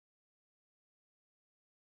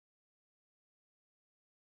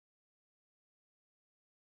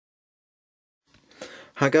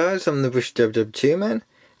Hi guys, I'm the British WW2 man,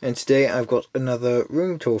 and today I've got another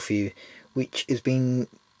room tour for you, which is being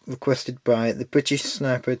requested by the British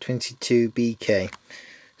Sniper 22BK.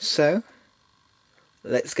 So,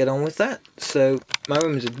 let's get on with that. So, my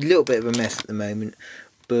room is a little bit of a mess at the moment,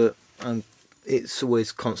 but it's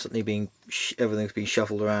always constantly being, everything's being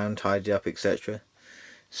shuffled around, tidied up, etc.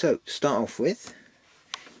 So, to start off with,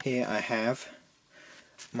 here I have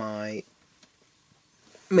my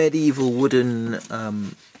medieval wooden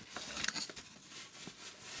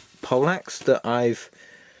poleaxe that I've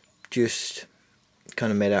just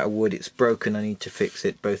kind of made out of wood. It's broken, I need to fix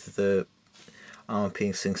it. Both of the armor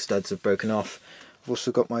piercing studs have broken off. I've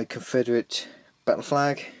also got my Confederate battle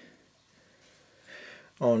flag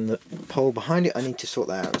on the pole behind it. I need to sort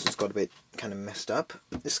that out because it's got a bit kind of messed up.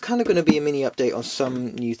 It's kind of going to be a mini update on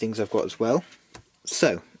some new things I've got as well.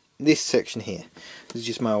 So, this section here, this is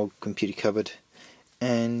just my old computer cupboard,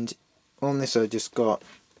 and on this I just got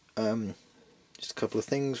just a couple of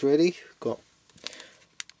things really. Got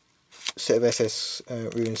a set of SS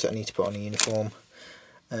runes that I need to put on a uniform,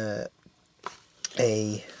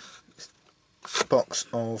 a box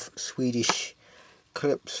of Swedish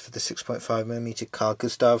clips for the 6.5mm Carl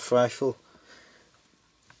Gustaf rifle,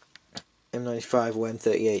 M95 or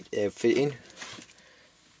M38 air fitting.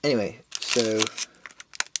 Anyway, so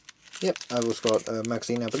yep, I've also got a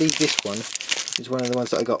magazine. I believe this one is one of the ones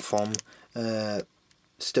that I got from Antique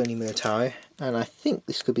and Militaria, and I think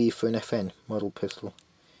this could be for an FN model pistol.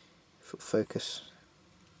 For focus,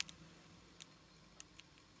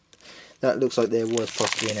 that looks like there was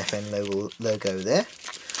possibly an FN logo there.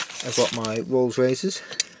 I've got my Rolls razors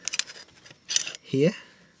here.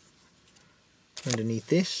 Underneath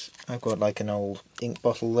this, I've got like an old ink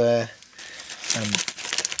bottle there.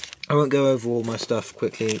 I won't go over all my stuff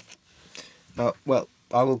quickly. Well,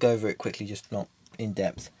 I will go over it quickly, just not in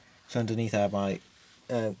depth. So underneath I have my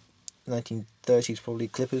 1930s probably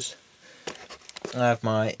clippers. I have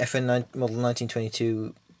my FN model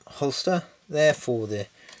 1922 holster there for the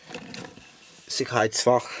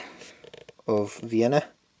Sicherheitsfach of Vienna,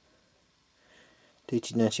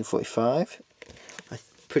 dated 1945. I'm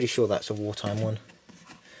pretty sure that's a wartime one.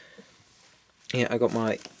 Yeah, I got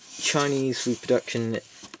my Chinese reproduction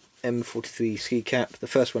M43 ski cap, the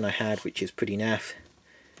first one I had, which is pretty naff,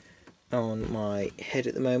 on my head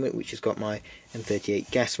at the moment, which has got my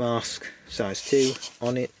M38 gas mask, size 2,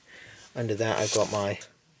 on it. Under that I've got my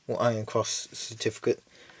Iron Cross certificate.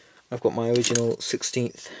 I've got my original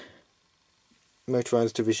 16th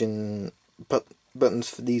Motorised Division buttons.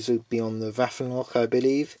 For these would be on the Waffenloch, I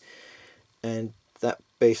believe, and that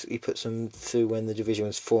basically puts them through when the division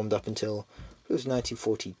was formed up until it was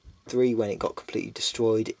 1943, when it got completely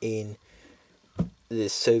destroyed in the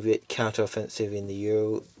Soviet counter-offensive in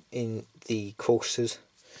the Caucasus.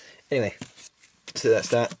 Anyway, so that's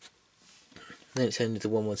that. Then it's ended the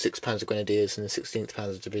 116 Panzer Grenadiers and the 16th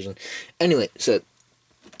Panzer Division. Anyway, so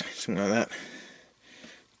something like that.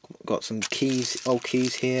 Got some keys, old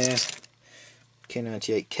keys here.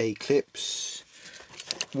 K98K clips.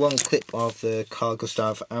 One clip of the Carl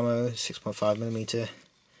Gustaf ammo, 6.5mm,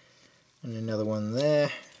 and another one there.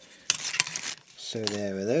 So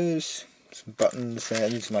there are those. Some buttons there.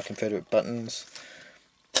 These are my Confederate buttons.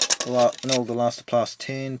 An old Elastoplast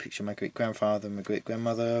tin, picture of my great grandfather and my great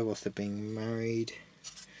grandmother whilst they're being married.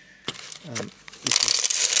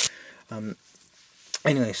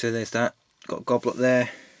 Anyway, so there's that. Got a goblet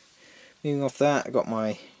there. Moving off that, I got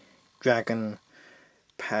my Dragon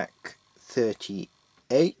Pack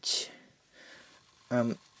 38,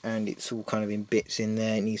 and it's all kind of in bits in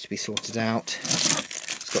there. It needs to be sorted out.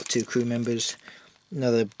 It's got 2 crew members.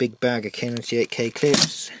 Another big bag of K98K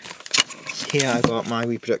clips. Here I got my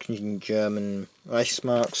reproduction German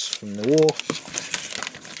Reichsmarks from the war,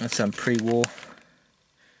 and some pre-war.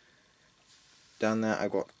 Down there I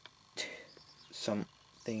got some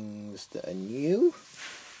things that are new.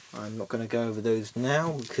 I'm not going to go over those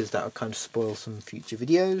now because that will kind of spoil some future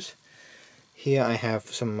videos. Here I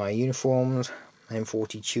have some of my uniforms.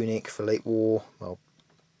 M40 tunic for late war, well,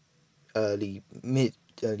 early/mid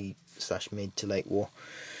to late war.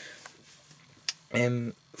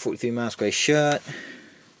 M43 mouse grey shirt,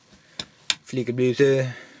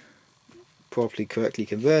 Fliegerbluse, properly correctly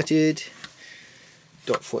converted,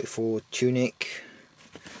 .44 tunic,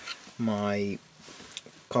 my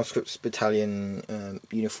conscripts battalion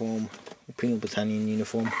uniform, penal battalion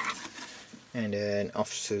uniform, and an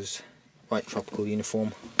officer's white tropical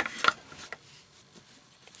uniform.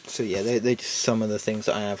 So yeah, they're just some of the things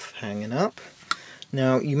that I have hanging up.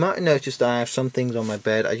 Now, you might have noticed I have some things on my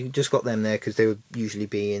bed. I just got them there because they would usually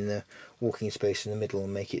be in the walking space in the middle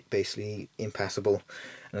and make it basically impassable.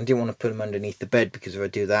 And I didn't want to put them underneath the bed, because if I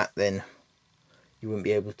do that, then you wouldn't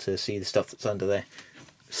be able to see the stuff that's under there.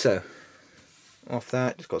 So, off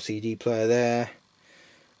that, just got a CD player there.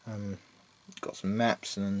 Got some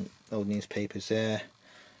maps and old newspapers there.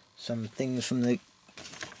 Some things from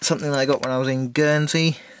something that I got when I was in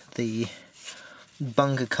Guernsey, the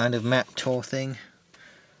bunker kind of map tour thing.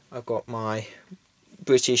 I've got my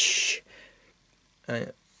British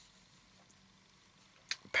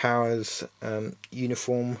Powers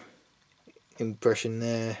uniform impression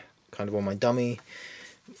there, kind of on my dummy,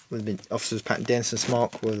 with the officer's pattern Denson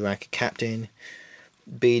smock with the rank of captain,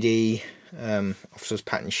 BD, officer's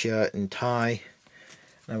pattern shirt and tie,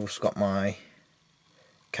 and I've also got my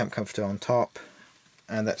camp comforter on top,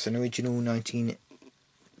 and that's an original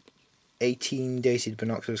 1918 dated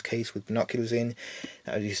binoculars case with binoculars in,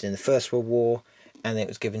 that was used in the First World War, and it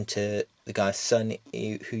was given to the guy's son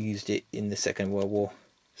who used it in the Second World War.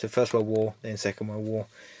 So First World War, then Second World War,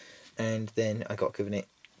 and then I got given it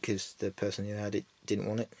because the person who had it didn't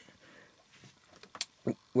want it.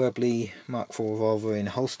 Webley Mark IV revolver in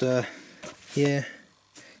holster here,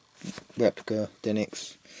 replica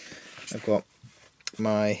Denix. I've got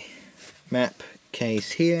my map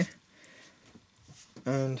case here,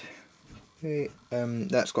 and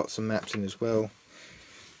that's got some maps in as well.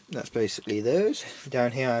 That's basically those.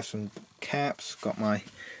 Down here I have some caps. Got my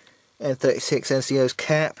M36 NCO's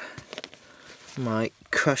cap, my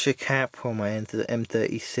Crusher cap, or my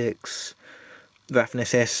M36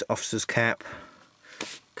 Waffen-SS officer's cap,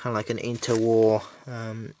 kind of like an interwar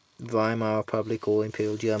Weimar Republic or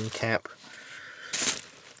Imperial German cap,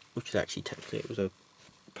 which is actually technically it was a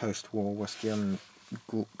post-war West German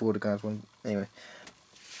border guards one. Anyway,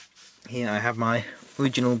 here I have my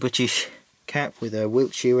original British cap with a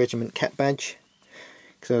Wiltshire Regiment cap badge,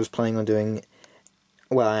 because I was planning on doing,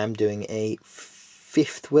 well, I am doing a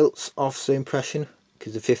 5th Wilts officer impression,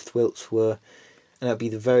 because the 5th Wilts were, and that would be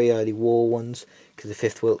the very early war ones, because the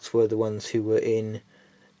 5th Wilts were the ones who were in,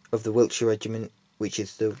 of the Wiltshire Regiment, which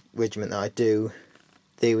is the regiment that I do,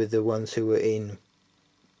 they were the ones who were in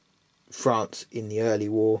France in the early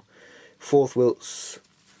war. 4th Wilts,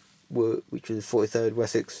 which was 43rd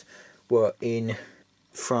Wessex, were in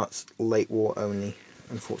France late war only,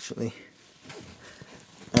 unfortunately.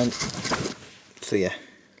 And so yeah,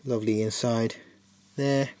 lovely inside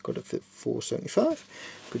there, got it for $4.75,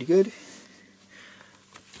 pretty good.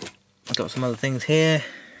 I've got some other things here.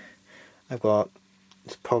 I've got,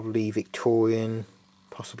 it's probably Victorian,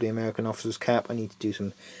 possibly American officer's cap. I need to do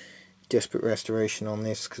some desperate restoration on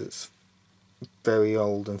this because it's very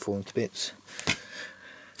old and falling to bits.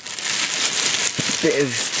 Bit of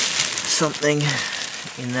something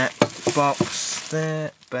in that box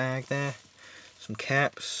there, bag there. Some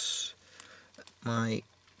caps. My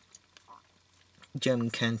German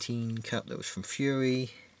canteen cup that was from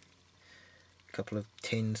Fury. A couple of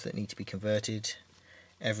tins that need to be converted.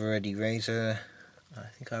 Ever Ready razor. I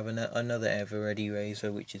think I have another Ever Ready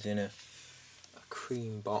razor which is in a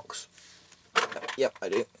cream box. Yep, I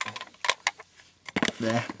do.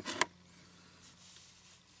 There.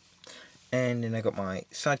 And then I got my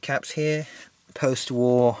side caps here.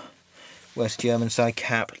 Post-war West German side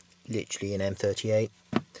cap, literally an M38.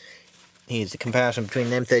 Here's the comparison between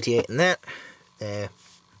an M38 and that. They're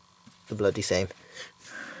the bloody same.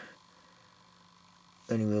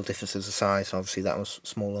 Only real difference is the size. Obviously that was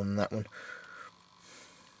smaller than that one.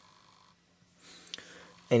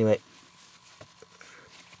 Anyway,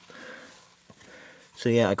 so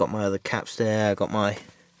yeah, I got my other caps there. I got my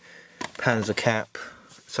Panzer cap,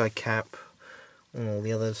 side cap, and all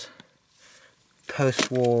the others.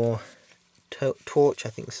 Post-war torch. I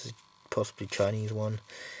think this is possibly Chinese one,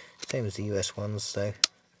 same as the US ones, so.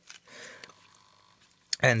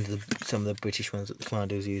 And some of the British ones that the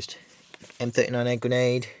commandos used. M39 air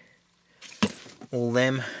grenade, all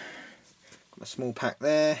them. Got my small pack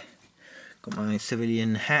there. Got my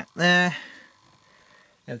civilian hat there.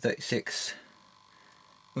 M36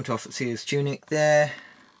 Unteroffizier's tunic there.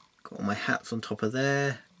 Got all my hats on top of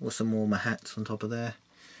there. Or some more of my hats on top of there.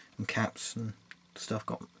 And caps and stuff.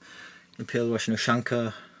 Got Imperial Russian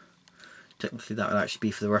Ushanka. Technically that would actually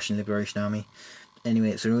be for the Russian Liberation Army. Anyway,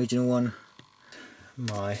 it's an original one.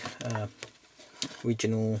 My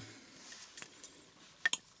original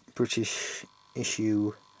British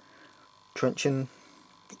issue truncheon,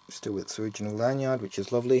 still with its original lanyard, which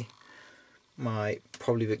is lovely. My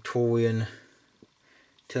probably Victorian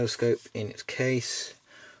telescope in its case.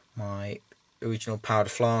 My original powder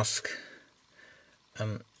flask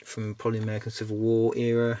from probably American Civil War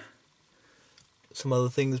era. some other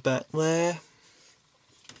things back there.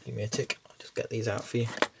 Give me a tick, I'll just get these out for you.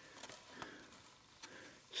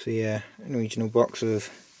 So yeah, an original box of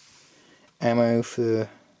ammo for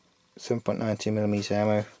 7.92mm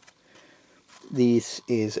ammo. This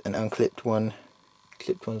is an unclipped one.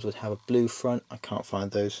 Clipped ones would have a blue front, I can't find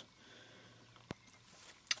those.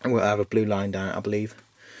 And will have a blue line down it, I believe.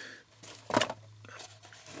 I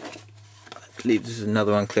believe this is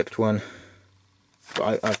another unclipped one.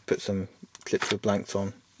 But I've put some clips with blanks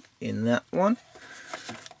on in that one.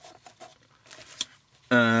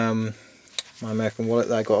 My American wallet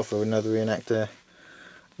that I got off of another reenactor.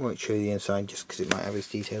 I won't show you the inside just because it might have his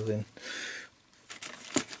details in.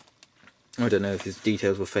 I don't know if his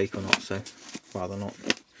details were fake or not, so rather not.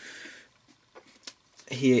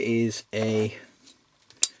 Here is a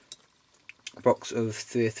box of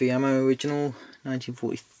 303 ammo, original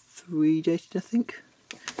 1943 dated, I think.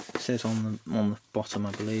 It says on the bottom,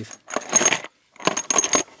 I believe.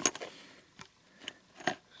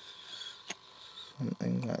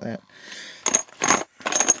 Something like that.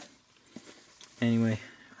 Anyway,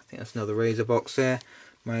 I think that's another razor box there.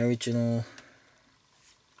 My original,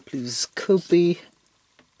 I believe this could be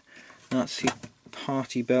Nazi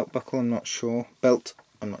party belt buckle, I'm not sure. Belt,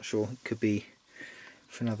 I'm not sure. It could be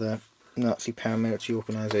for another Nazi paramilitary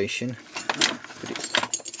organisation. But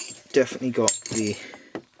it's definitely got the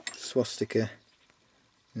swastika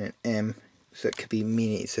and an M, so it could be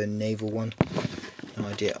meaning it's a naval one. No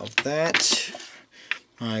idea of that.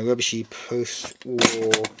 My rubbishy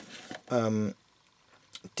post-war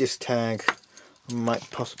disc tag, I might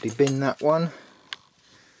possibly bin that one.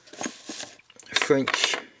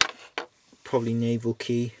 French, probably naval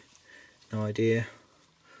key, no idea.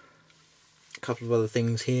 A couple of other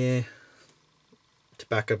things here,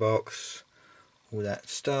 tobacco box, all that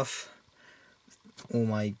stuff. All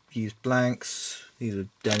my used blanks, these are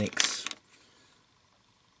Dunix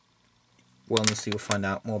ones, so you'll find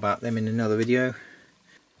out more about them in another video.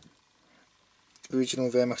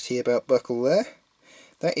 Original Wehrmacht belt buckle there.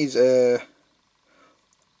 That is a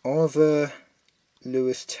Oliver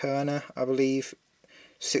Lewis Turner, I believe,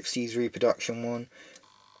 60s reproduction one.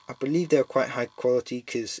 I believe they're quite high quality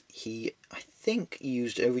because I think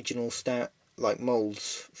used original stout like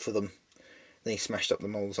molds for them. Then he smashed up the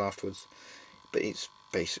molds afterwards. But it's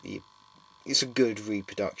basically, it's a good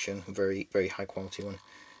reproduction, very high quality one.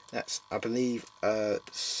 That's, I believe, a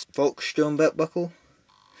Volkssturm belt buckle,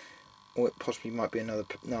 or it possibly might be another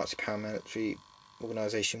Nazi paramilitary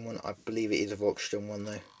organisation one. I believe it is a Volkssturm one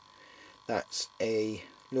though. That's a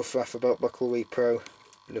Luftwaffe belt buckle repro,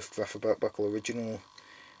 Luftwaffe belt buckle original,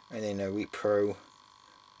 and then a repro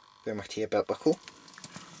Wehrmacht belt buckle.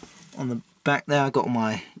 On the back there, I got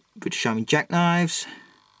my British Army jackknives.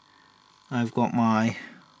 I've got my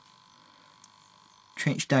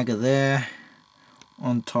trench dagger there,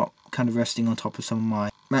 on top, kind of resting on top of some of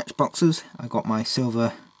my match boxes. I've got my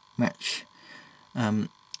silver match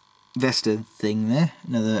Vesta thing there,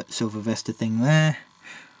 another silver Vesta thing there.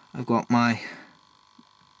 I've got my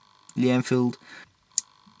Lee Enfield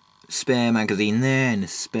spare magazine there, and a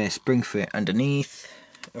spare spring for it underneath,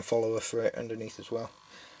 a follower for it underneath as well.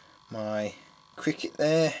 My cricket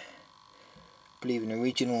there, I believe an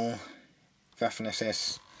original Waffen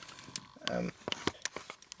SS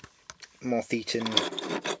moth-eaten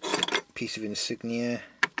piece of insignia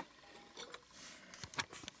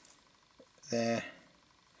there,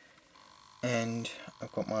 and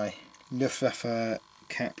I've got my Luftwaffe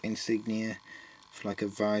cap insignia for like a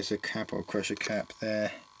visor cap or a crusher cap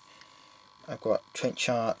there. I've got trench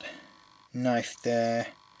art knife there,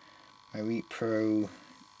 my repro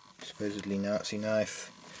supposedly Nazi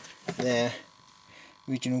knife there,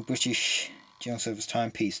 original British General Service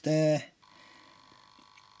timepiece there,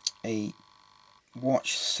 a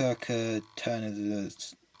watch circa turn of the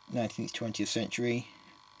 19th 20th century,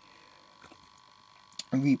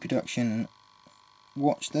 a reproduction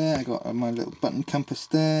watch there. I got my little button compass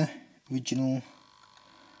there, original,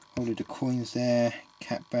 whole load of coins there,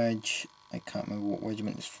 cap badge, I can't remember what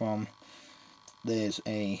regiment it's from. There's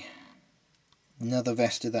another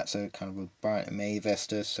Vesta, that's a kind of a Bright May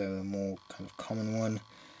Vesta, so a more kind of common one.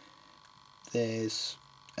 And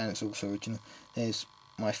it's also original. There's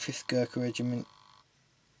my 5th Gurkha Regiment,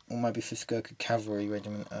 or maybe 5th Gurkha Cavalry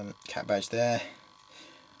Regiment cap badge there.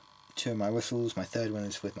 2 of my whistles, my 3rd one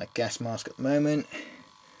is with my gas mask at the moment.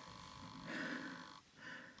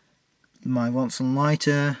 My Ronson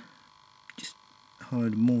lighter, just a whole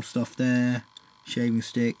load more stuff there, shaving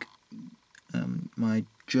stick, my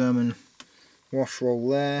German wash roll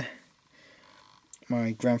there,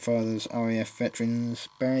 my grandfather's RAF Veterans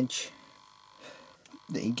badge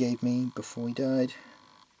that he gave me before he died,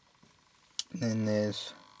 And then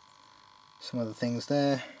there's some other things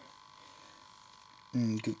there.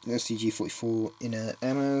 STG-44 inner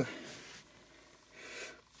ammo.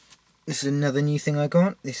 This is another new thing I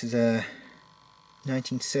got. This is a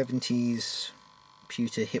 1970s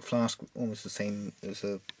pewter hip flask, almost the same as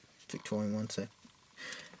a Victorian one, so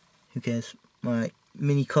who cares. My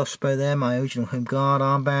mini crossbow there, my original Home Guard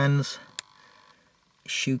armbands,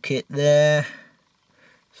 shoe kit there,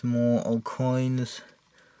 some more old coins,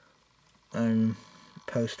 and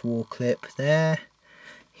post-war clip there.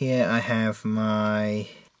 Here I have my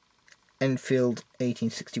Enfield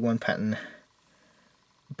 1861 pattern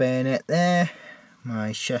bayonet there,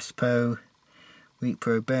 my Chespo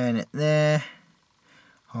Repro bayonet there,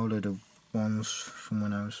 a whole load of ones from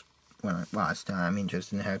when I was, I'm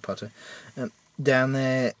interested in Harry Potter. Down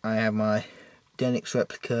there I have my Denix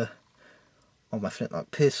replica of my flintlock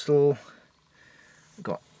pistol.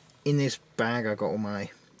 Got in this bag I got all my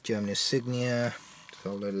German insignia, a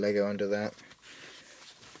whole load of Lego under that.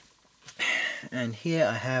 And here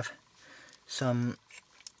I have some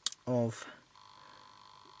of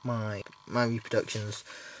my reproductions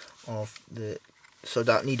of the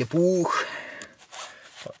Soldat Niederbuch,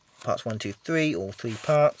 parts 1, 2, 3, all 3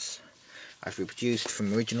 parts. I've reproduced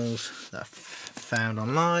from originals that I've found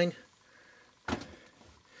online.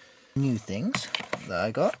 New things that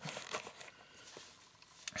I got.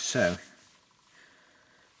 So,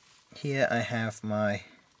 here I have my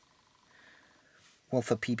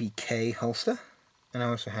Walther PPK holster, and I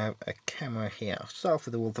also have a camera here. I'll start off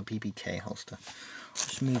with the Walther PPK holster. I'll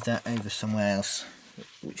just move that over somewhere else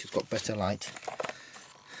which has got better light.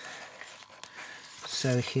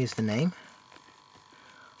 So here's the name.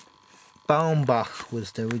 Baumbach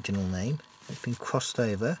was the original name. It's been crossed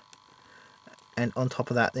over, and on top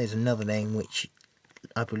of that there's another name which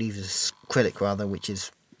I believe is Cyrillic rather, which is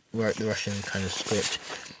the Russian kind of script.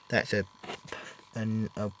 That's a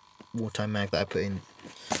wartime mag that I put in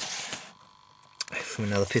from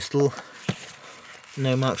another pistol.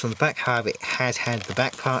 No marks on the back, however it has had the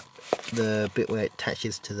back part, the bit where it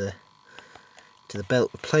attaches to the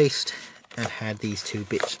belt replaced, and had these 2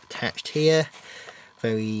 bits attached here.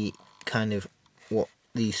 Very kind of what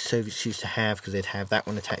these Soviets used to have, because they'd have that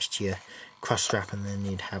one attached to your cross strap, and then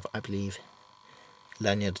you'd have, I believe,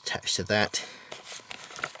 lanyard attached to that.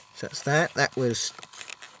 So that's that. That was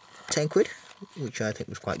 10 quid, which I think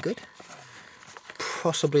was quite good.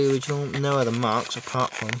 Possibly original, no other marks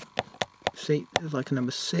apart from, see, there's like a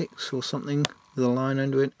number 6 or something with a line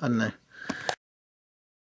under it, I don't know.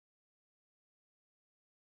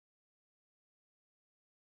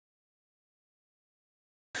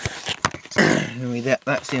 Anyway,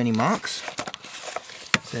 that's the only marks.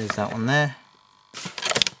 So there's that one there.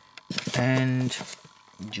 And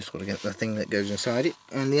you just got to get the thing that goes inside it.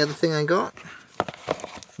 And the other thing I got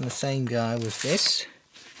from the same guy was this,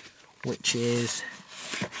 which is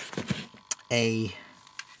a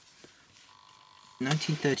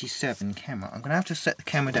 1937 camera. I'm going to have to set the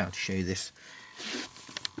camera down to show you this.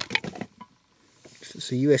 So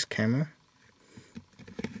it's a US camera,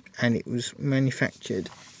 and it was manufactured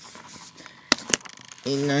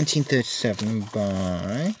in 1937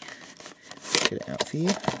 by, get it out for you,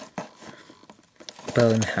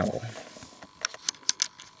 Bell and Howell.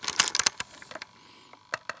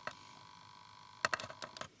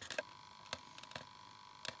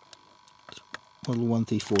 Model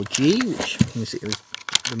 134G, which means it was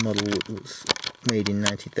the model that was made in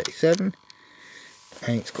 1937,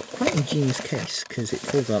 and it's got quite an ingenious case because it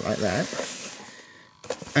folds out like that,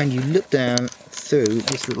 and you look down through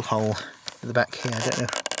this little hole at the back here. I don't know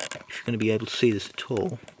if you're going to be able to see this at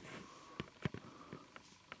all.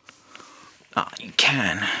 Ah, you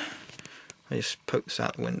can. I just poke this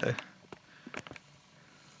out the window.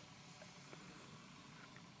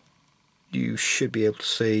 You should be able to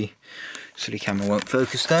see. So the camera won't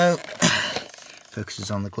focus though. Focuses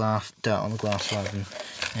on the glass, dirt on the glass rather than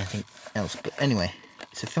anything else. But anyway,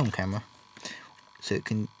 it's a film camera, so it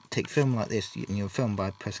can take film like this, and you'll film by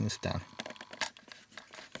pressing this down.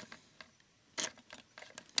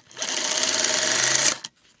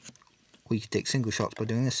 Or you can take single shots by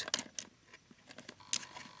doing this.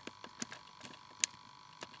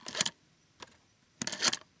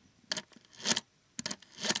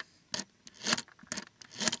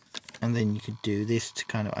 And then you could do this to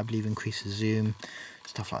kind of, I believe, increase the zoom,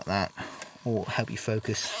 stuff like that, or help you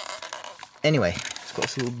focus. Anyway, it's got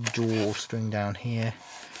this little drawstring down here.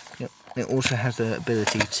 It also has the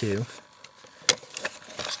ability to,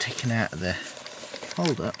 it's taken out of the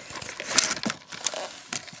holder,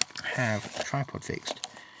 have a tripod fixed.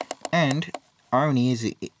 And irony is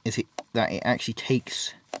it that it actually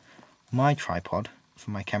takes my tripod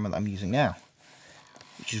for my camera that I'm using now,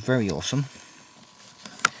 which is very awesome.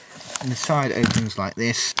 And the side opens like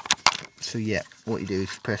this. So yeah, what you do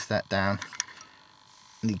is press that down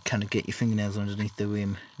and you kind of get your fingernails underneath the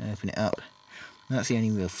rim and open it up. And that's the only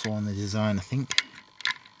real flaw in the design, I think.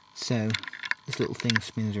 So this little thing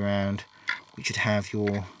spins around, which should have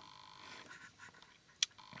your,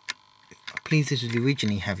 I believe this would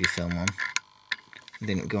originally have your film on, and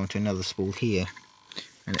then it would go onto another spool here,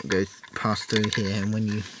 and it goes past through here, and when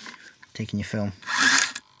you taking your film,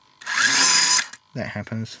 that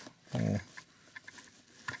happens. Or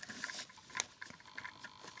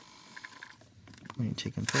when you're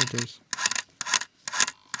taking photos,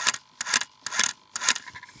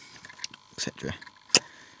 etc.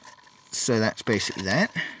 So that's basically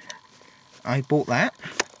that. I bought that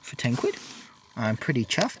for 10 quid. I'm pretty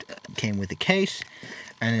chuffed. It came with the case,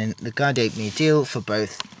 and then the guy gave me a deal for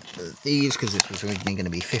both of these because this was originally going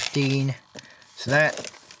to be 15. So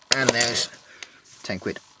that, and there's 10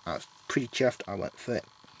 quid. I was pretty chuffed. I went for it.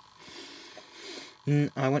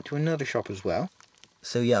 I went to another shop as well.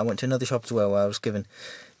 So yeah, I went to another shop as well where I was given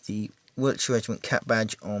the Wiltshire Regiment cap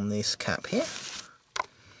badge on this cap here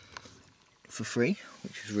for free,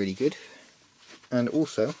 which was really good. And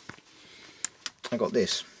also I got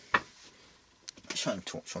this. I'll shine a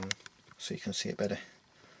torch on so you can see it better.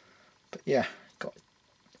 But yeah, got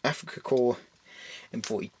Africa Corps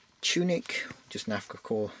M40 tunic, just an Africa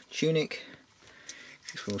Corps tunic.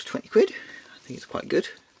 This one was 20 quid. I think it's quite good.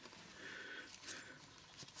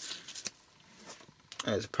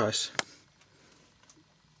 There's a price.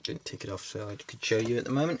 Didn't take it off so I could show you at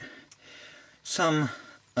the moment. Some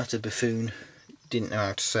utter buffoon didn't know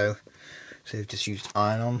how to sew, so they've just used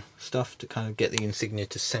iron-on stuff to kind of get the insignia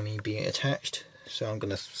to semi-be attached. So I'm going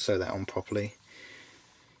to sew that on properly.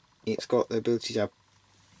 It's got the ability to have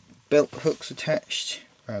belt hooks attached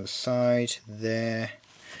around the side, there,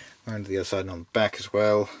 around the other side and on the back as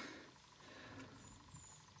well.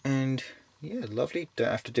 And yeah, lovely, don't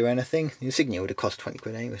have to do anything. The insignia would have cost 20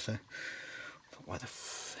 quid anyway, so I thought, why the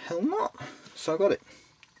hell not? So I got it.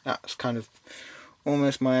 That's kind of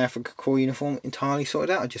almost my Africa Corps uniform entirely sorted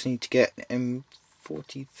out. I just need to get an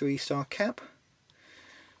M43 star cap.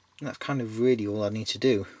 And that's kind of really all I need to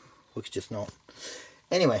do. Which is just not.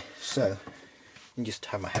 Anyway, so, and just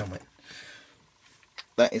have my helmet.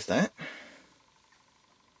 That is that.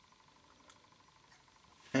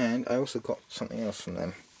 And I also got something else from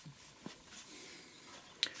them,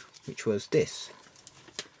 which was this.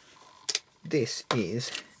 This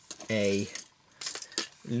is a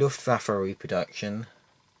Luftwaffe reproduction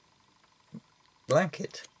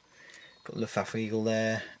blanket. Got Luftwaffe Eagle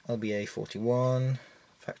there, LBA 41,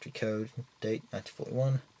 factory code, date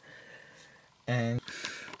 1941. And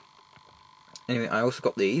anyway, I also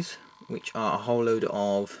got these, which are a whole load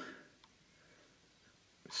of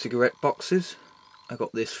cigarette boxes. I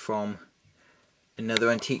got this from another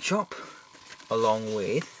antique shop, along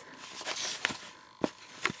with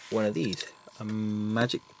one of these, a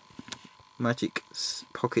magic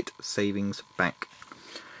pocket savings bank.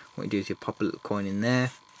 What you do is you pop a little coin in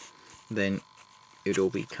there, then it'll all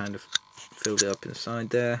be kind of filled up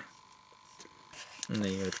inside there, and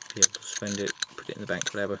then you'll be able to spend it, put it in the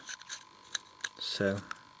bank, whatever. So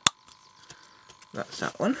that's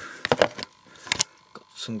that one. Got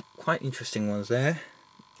some quite interesting ones there,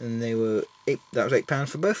 and they were that was £8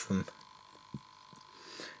 for both of them.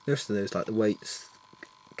 The rest of those, like the weights,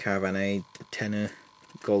 Caravan Aid, the tenner,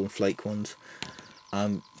 golden flake ones,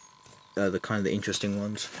 the kind of the interesting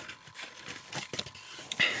ones.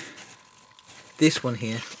 This one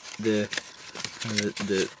here, the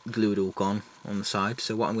glue had all gone on the side,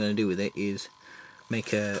 so what I'm going to do with it is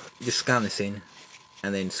just scan this in,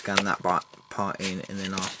 and then scan that part in, and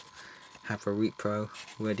then I'll have a repro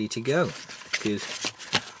ready to go, because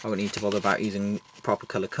I won't need to bother about using proper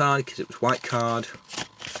colour card, because it was white card.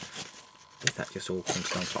 If that just all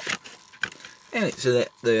comes on top. Anyway, so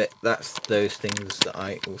that's those things that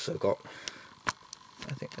I also got.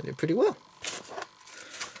 I think I did pretty well.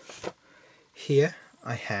 Here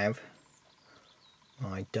I have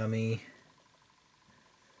my dummy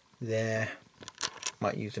there.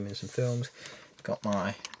 Might use them in some films. Got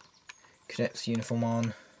my cadet's uniform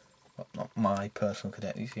on. Well, not my personal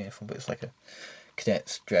cadet's uniform, but it's like a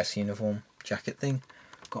cadet's dress uniform jacket thing.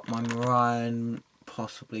 Got my Marion,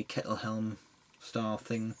 possibly kettle helm style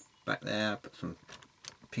thing back there. Put some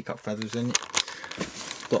peacock feathers in it.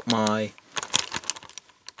 Got my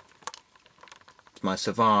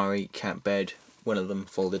Savari cat bed, one of them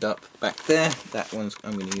folded up back there. That one's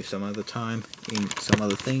I'm going to use some other time in some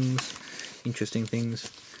other things, interesting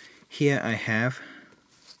things. Here I have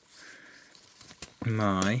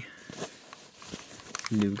my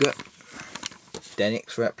Luger,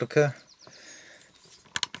 Denix replica.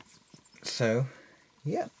 So,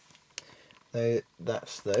 yeah,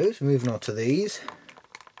 that's those. Moving on to these.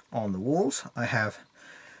 On the walls, I have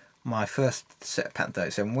my first set of Patent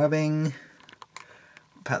 37 webbing,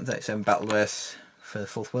 Patent 37 battle dress for the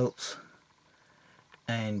 4th Wilts,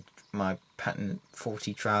 and my Patent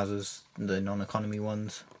 40 trousers, the non-economy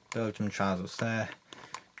ones, Belgian trousers there,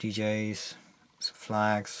 DJs, some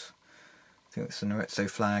flags. I think it's an Arezzo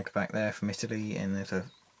flag back there from Italy, and there's a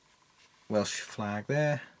Welsh flag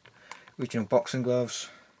there. Original boxing gloves,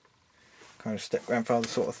 kind of step-grandfather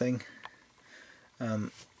sort of thing,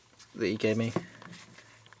 that he gave me.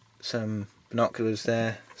 Some binoculars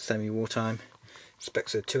there, semi-wartime.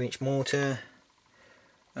 Spexer 2-inch mortar.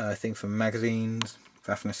 Thing from magazines,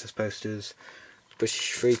 Waffen-SS posters.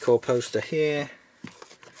 British Free Corps poster here.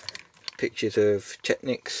 Pictures of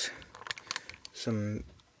Chetniks. Some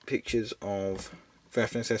pictures of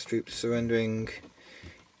Waffen-SS troops surrendering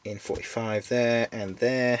in 45 there and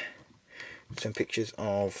there. Some pictures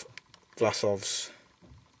of Vlasov's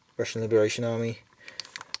Russian Liberation Army.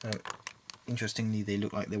 Interestingly, they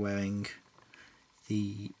look like they're wearing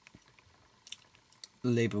the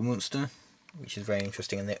Labour Munster, which is very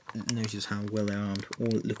interesting, and notice how well they're armed.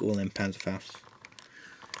 Look at all them Panzerfaust.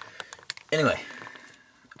 Anyway,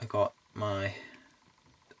 I got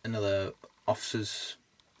another officers,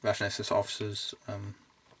 Waffen-SS officers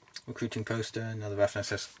recruiting poster, another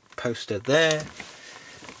Waffen-SS poster there.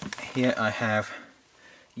 Here I have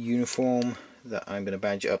a uniform that I'm going to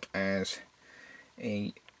badge up as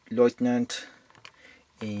a Lieutenant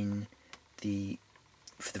for the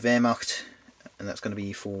Wehrmacht, and that's going to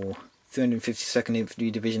be for 352nd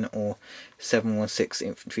Infantry Division or 716th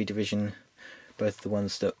Infantry Division, both the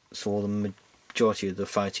ones that saw the majority of the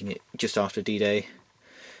fighting just after D-Day.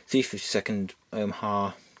 352nd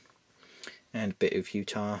Omaha and a bit of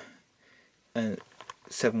Utah, and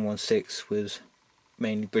 716 was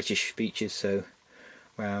mainly British speeches, so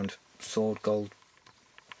around Sword, Gold,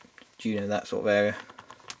 Juno, that sort of area.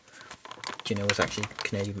 Juno was actually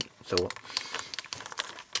Canadian, so what?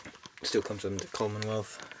 Still comes under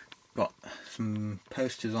Commonwealth. Got some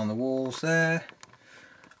posters on the walls there.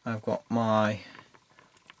 I've got my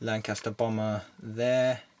Lancaster bomber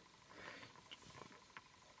there.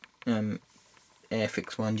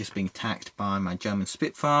 Airfix one just being attacked by my German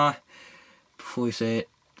Spitfire. Before you say it,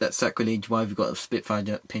 that's sacrilege, why have you got a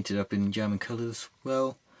Spitfire painted up in German colours?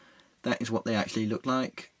 Well, that is what they actually looked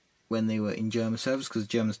like when they were in German service, because the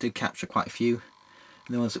Germans did capture quite a few.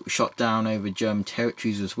 And the ones that were shot down over German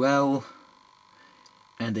territories as well,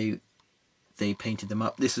 and they painted them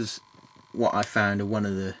up. This is what I found of one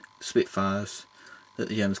of the Spitfires that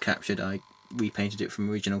the Germans captured. I repainted it from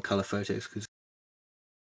original colour photos because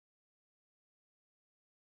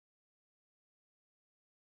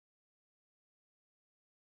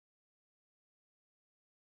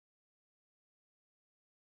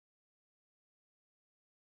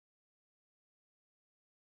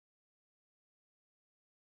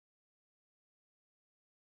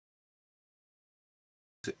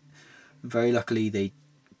very luckily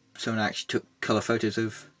someone actually took colour photos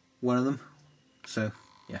of one of them. So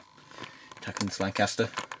yeah, attacking this Lancaster.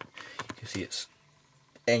 You can see its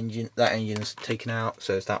engine. That engine's taken out,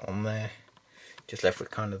 so it's that one there. Just left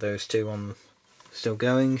with kind of those two on, still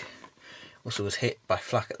going. Also was hit by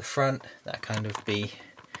flak at the front. That kind of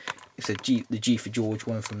it's the G for George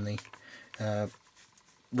one from the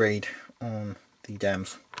raid on the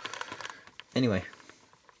dams. Anyway,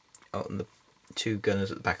 and the two gunners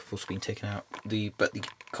at the back have also been taken out. But the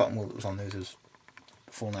cotton wool that was on those has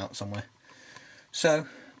fallen out somewhere. So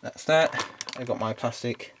that's that. I got my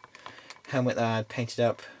plastic helmet that I had painted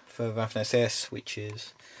up for Waffen-SS, which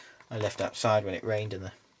is I left outside when it rained and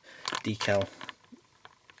the decal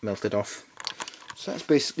melted off. So that's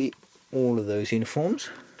basically all of those uniforms.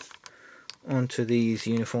 Onto these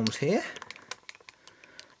uniforms here.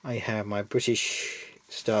 I have my British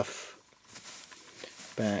stuff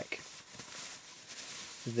back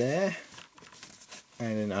there,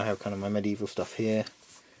 and then I have kind of my medieval stuff here,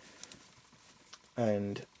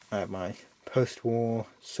 and I have my post-war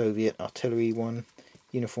Soviet artillery one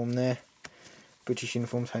uniform there. British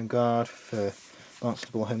uniforms, Home Guard for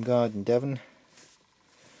Barnstable Home Guard in Devon.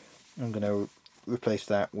 I'm going to replace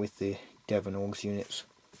that with the Devon Orgs units.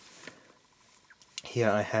 Here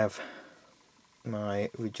I have my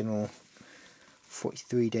original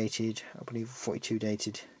 43 dated, I believe 42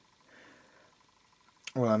 dated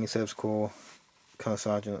Royal Army Service Corps Colour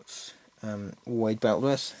Sergeants Wade belt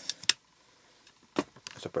dress.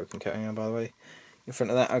 That's a broken coating on, by the way. In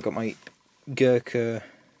front of that I've got my Gurkha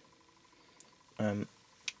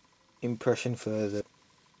impression for the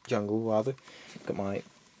jungle rather. Got my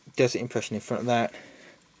desert impression in front of that.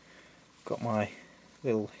 Got my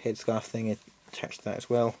little headscarf thing attached to that as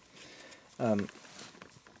well.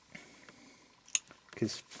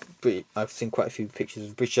 Because I've seen quite a few pictures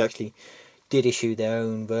of British actually did issue their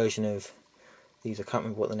own version of these. I can't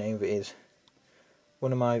remember what the name of it is.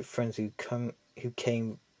 One of my friends who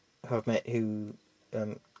I've met who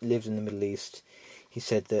lives in the Middle East, he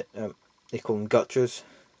said that they call them gutras,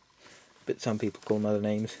 but some people call them other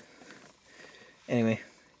names. Anyway,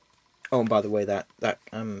 oh, and by the way, that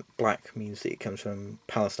black means that it comes from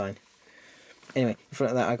Palestine. Anyway, in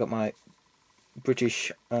front of that I got my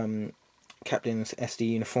British captain's SD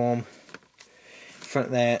uniform. In front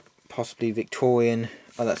of there, possibly Victorian.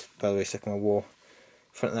 Oh, that's, by the way, Second World War.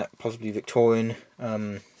 In front of that, possibly Victorian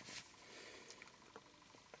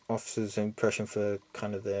officer's impression for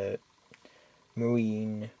kind of the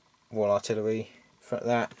Marine Royal Artillery. In front of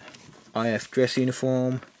that, IF dress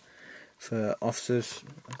uniform for officers.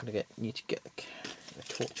 I'm gonna need to get the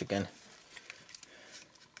torch again.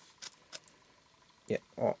 Yeah,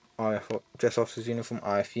 IF dress officers uniform,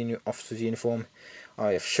 IF officers uniform,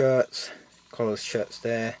 IF shirts, collarless shirts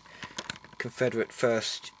there. Confederate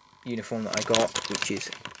first uniform that I got, which is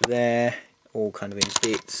there, all kind of in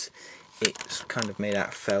bits. It's kind of made out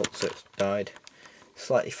of felt, so it's dyed.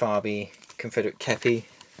 Slightly farby Confederate kepi.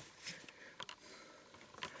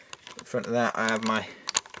 In front of that I have my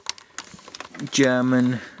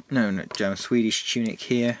Swedish tunic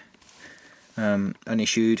here,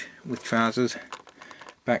 unissued with trousers.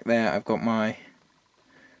 Back there I've got my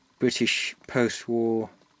British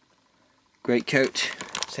post-war greatcoat,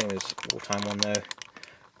 same as wartime one though.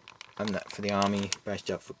 And that for the army,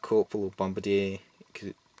 badged up for corporal or bombardier,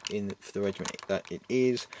 because for the regiment that it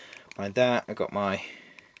is. Behind that I got my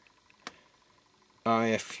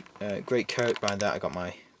RAF greatcoat. Behind that I got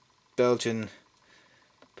my Belgian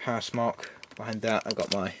parasmock. Behind that I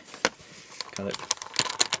got my kind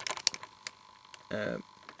of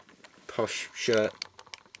posh shirt.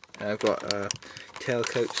 I've got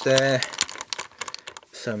tailcoats there,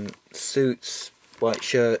 some suits, white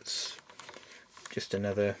shirts, just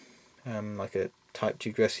another like a Type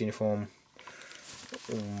 2 dress uniform,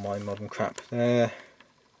 all my modern crap there,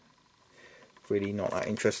 really not that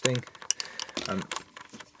interesting. Yeah,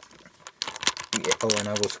 oh, and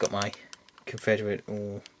I've also got my Confederate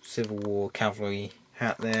or Civil War cavalry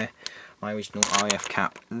hat there, my original RAF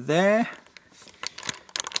cap there.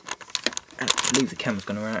 I believe the camera's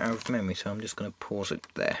going to run out of memory, so I'm just going to pause it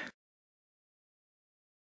there.